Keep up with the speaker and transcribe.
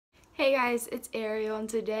Hey guys, it's Ariel, and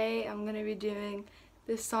today I'm going to be doing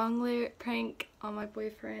this song lyric prank on my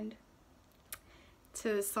boyfriend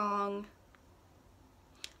to the song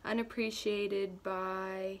Unappreciated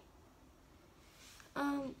by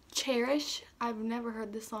Cherish. I've never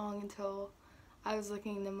heard this song until I was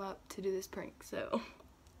looking them up to do this prank, so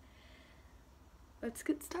let's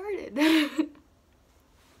get started.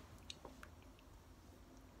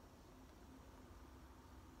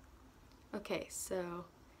 Okay, so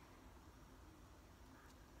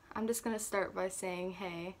I'm just gonna start by saying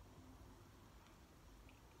hey.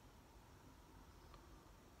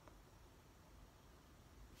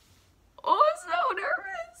 Oh, I'm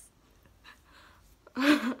so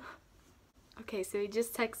nervous. Okay, so he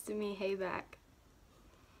just texted me hey back.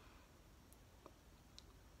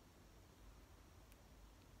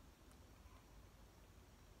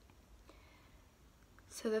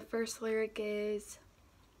 So the first lyric is,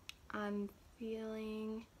 I'm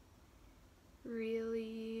feeling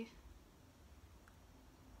really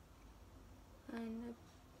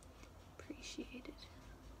unappreciated.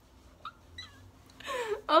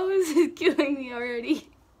 Oh, this is killing me already.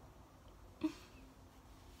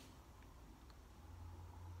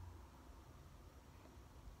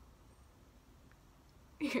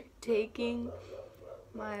 You're taking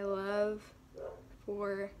my love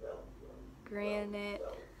for granted.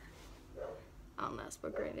 I don't know how to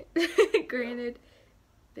spell granted. Granted,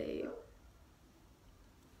 babe.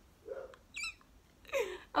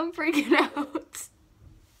 I'm freaking out.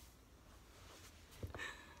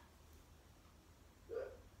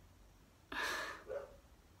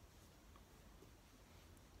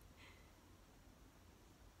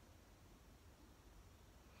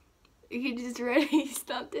 He just read he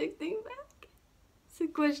stopped texting back. It's a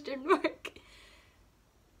question mark.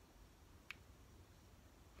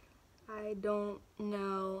 I don't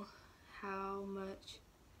know how much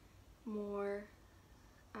more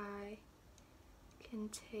I can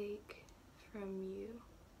take from you.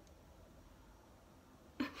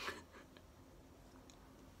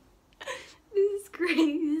 This is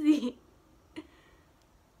crazy.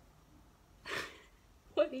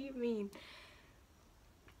 What do you mean?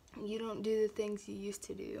 You don't do the things you used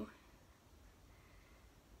to do.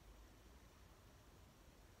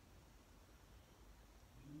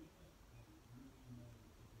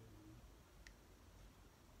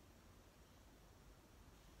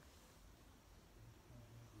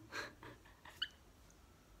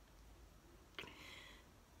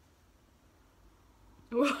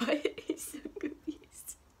 What? He's so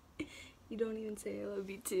confused. You don't even say I love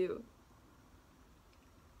you too.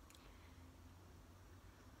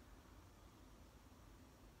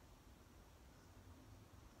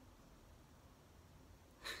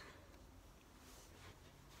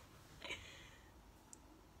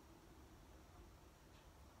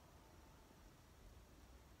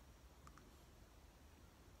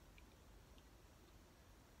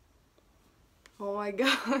 Oh my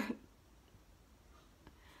god.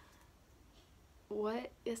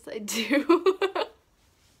 What? Yes, I do.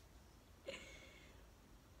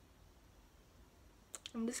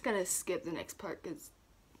 I'm just gonna skip the next part because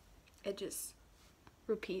it just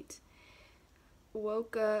repeats.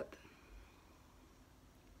 Woke up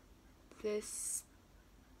this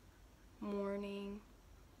morning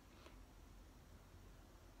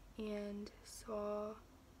and saw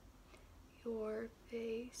your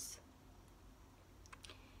face,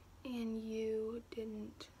 and you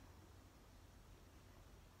didn't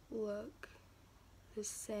look the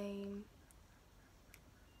same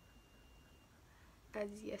as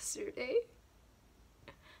yesterday.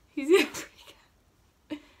 He's gonna freak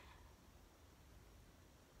out.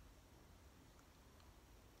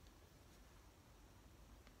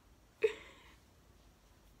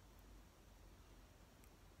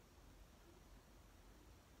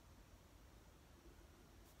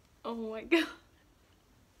 Oh my god.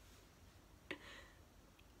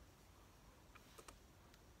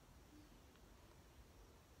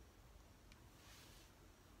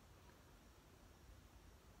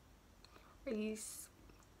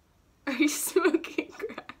 Are you smoking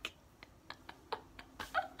crack?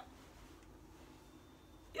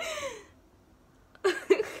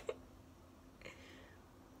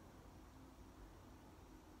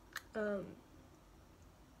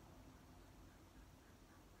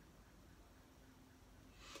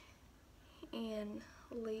 And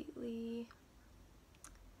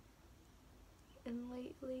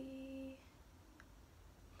lately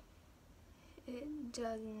it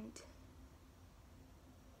doesn't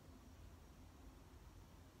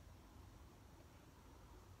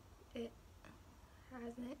it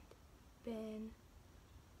hasn't been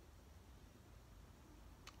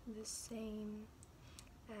the same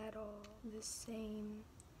at all, the same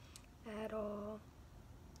at all.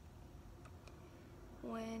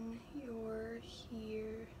 When you're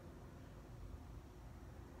here,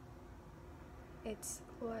 it's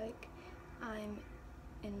like I'm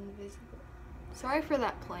invisible. Sorry for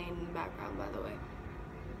that plane in the background, by the way.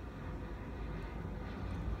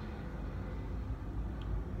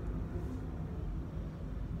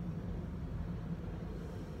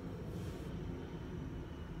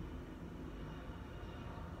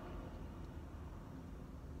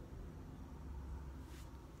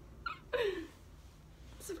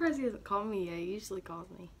 I'm surprised he hasn't called me yet. He usually calls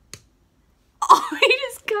me. Oh, he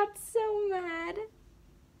just got so mad.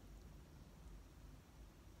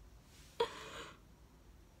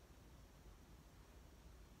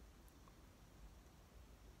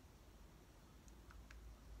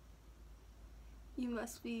 You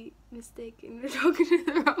must be mistaken. You're talking to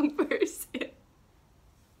the wrong person.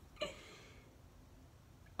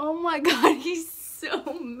 Oh my god, he's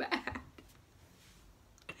so mad.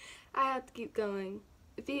 I have to keep going.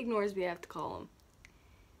 If he ignores me, I have to call him.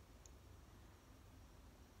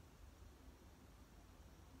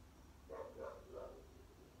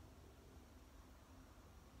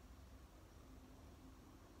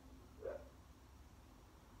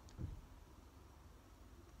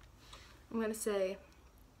 I'm gonna say,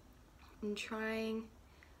 I'm trying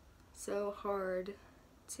so hard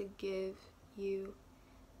to give you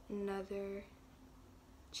another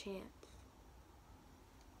chance.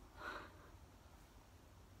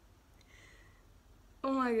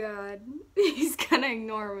 Oh my god, he's gonna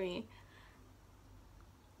ignore me.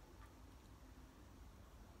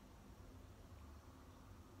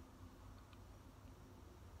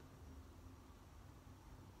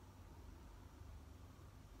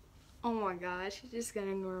 Oh my gosh, he's just gonna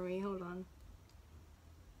ignore me. Hold on.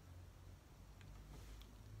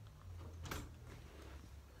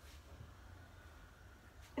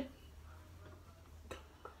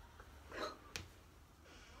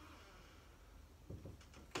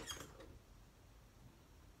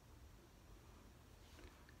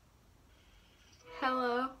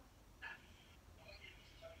 Hello?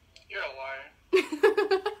 You're a liar.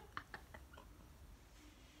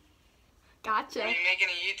 Gotcha. Are you making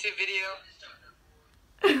a YouTube video?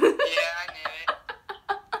 Yeah, I knew it.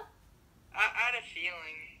 I had a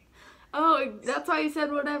feeling. Oh, that's why you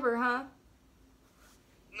said whatever, huh?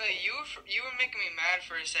 No, you were making me mad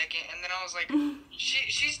for a second, and then I was like,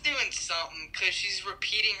 she's doing something, because she's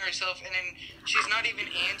repeating herself, and then she's not even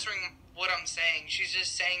answering what I'm saying. She's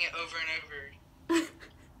just saying it over and over.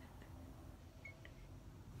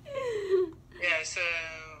 Yeah, so,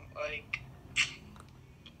 like,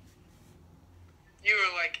 you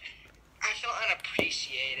were like, I felt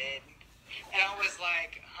unappreciated. And I was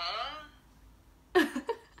like, huh?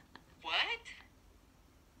 What?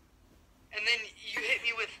 And then you hit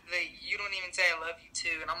me with the, you don't even say I love you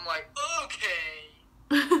too. And I'm like, okay.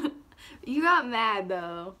 You got mad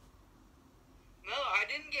though. No, I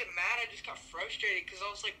didn't get mad. I just got frustrated because I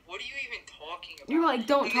was like, what are you even talking about? You're like,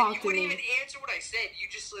 don't talk to me. You wouldn't even answer what I said. You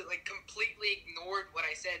just like completely ignored what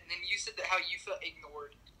I said. And then you said that how you felt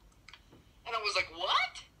ignored. And I was like,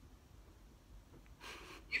 what?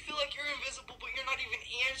 You feel like you're invisible, but you're not even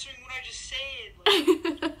answering what I just said. Like,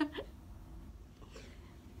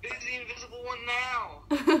 who's the invisible one now?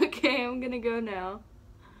 Okay, I'm gonna go now.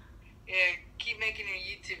 Yeah, keep making your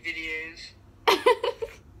YouTube videos.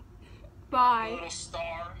 Bye. You little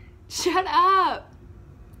star. Shut up.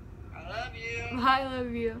 I love you. I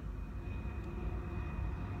love you.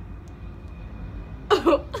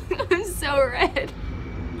 Oh, I'm so red.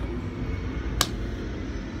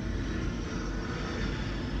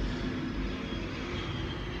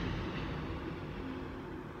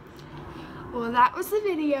 Well, that was the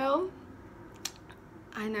video.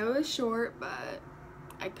 I know it was short, but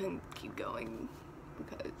I couldn't keep going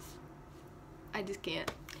because I just can't.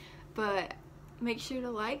 But make sure to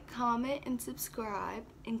like, comment, and subscribe,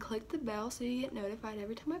 and click the bell so you get notified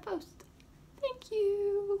every time I post. Thank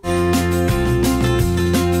you.